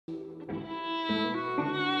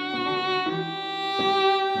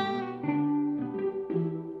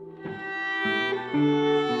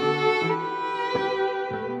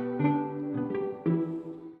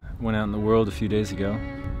World a few days ago.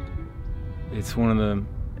 It's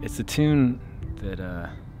it's a tune that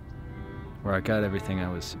where I got everything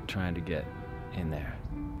I was trying to get in there,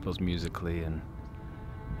 both musically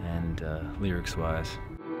and lyrics-wise.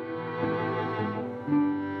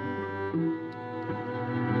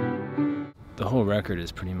 The whole record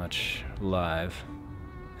is pretty much live,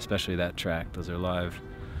 especially that track. Those are live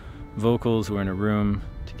vocals. We're in a room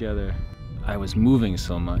together. I was moving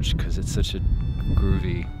so much because it's such a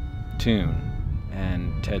groovy tune,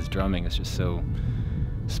 and Ted's drumming is just so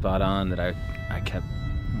spot on that I kept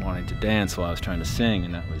wanting to dance while I was trying to sing,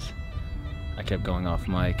 and I kept going off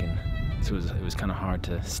mic, and so it was kind of hard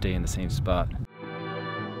to stay in the same spot.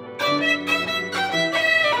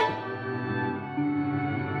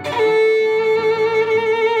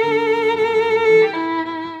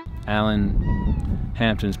 Alan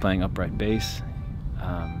Hampton's playing upright bass.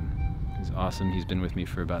 He's awesome. He's been with me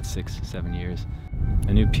for about 6-7 years.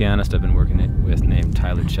 A new pianist I've been working with named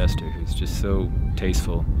Tyler Chester, who's just so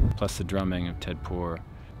tasteful. Plus the drumming of Ted Poor,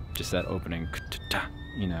 just that opening,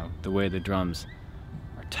 you know, the way the drums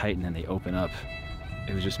are tight and then they open up.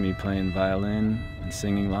 It was just me playing violin and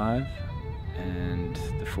singing live, and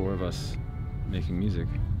the four of us making music.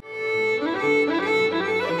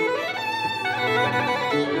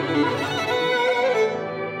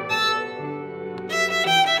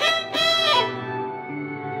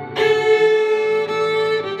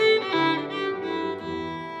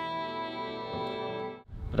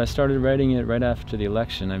 But I started writing it right after the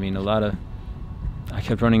election. I mean, I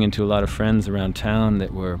kept running into a lot of friends around town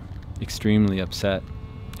that were extremely upset,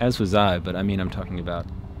 as was I, but I mean, I'm talking about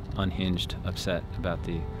unhinged upset about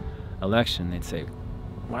the election. They'd say,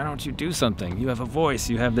 "Why don't you do something? You have a voice,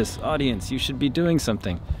 you have this audience, you should be doing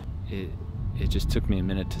something." It just took me a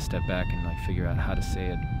minute to step back and like figure out how to say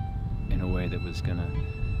it in a way that was gonna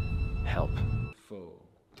help.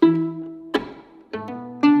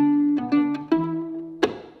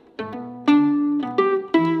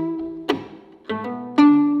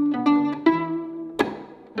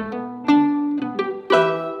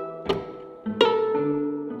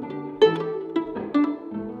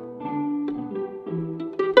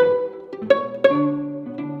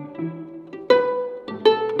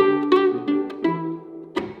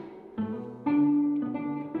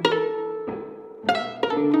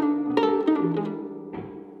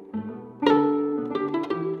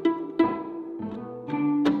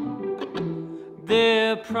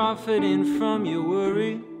 They're profiting from your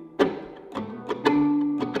worry,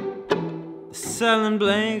 selling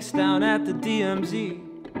blanks down at the DMZ,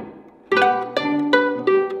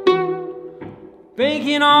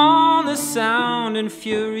 banking on the sound and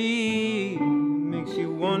fury. Makes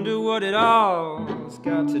you wonder what it all's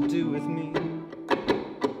got to do with me.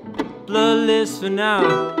 Bloodless for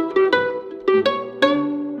now.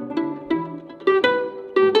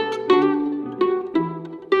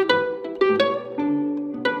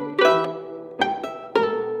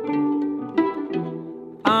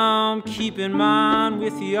 I'm keeping mine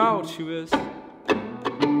with the altruist.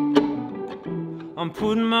 I'm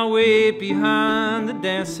putting my weight behind the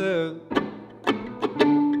dancer.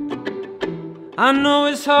 I know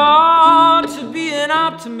it's hard to be an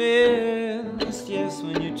optimist, yes,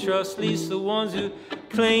 when you trust least the ones who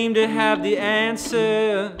claim to have the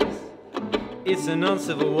answers. It's an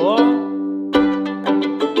uncivil war.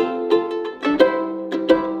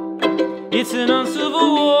 It's an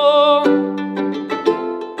uncivil war.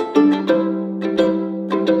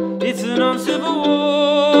 It's an uncivil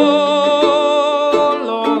war,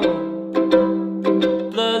 Lord.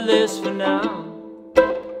 Bloodless for now.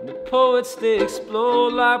 The poets, they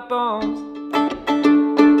explode like bombs.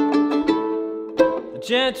 The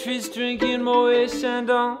gentry's drinking Moet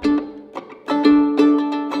Chandon.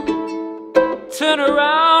 Turn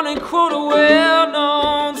around and quote a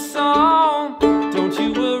well-known song. Don't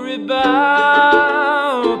you worry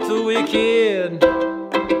about the wicked.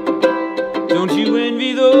 Don't you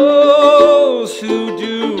envy those who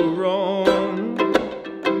do wrong,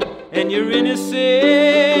 and your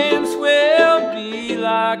innocence will be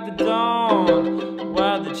like the dawn,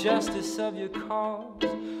 while the justice of your cause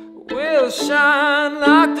will shine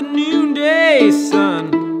like the noonday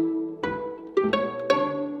sun.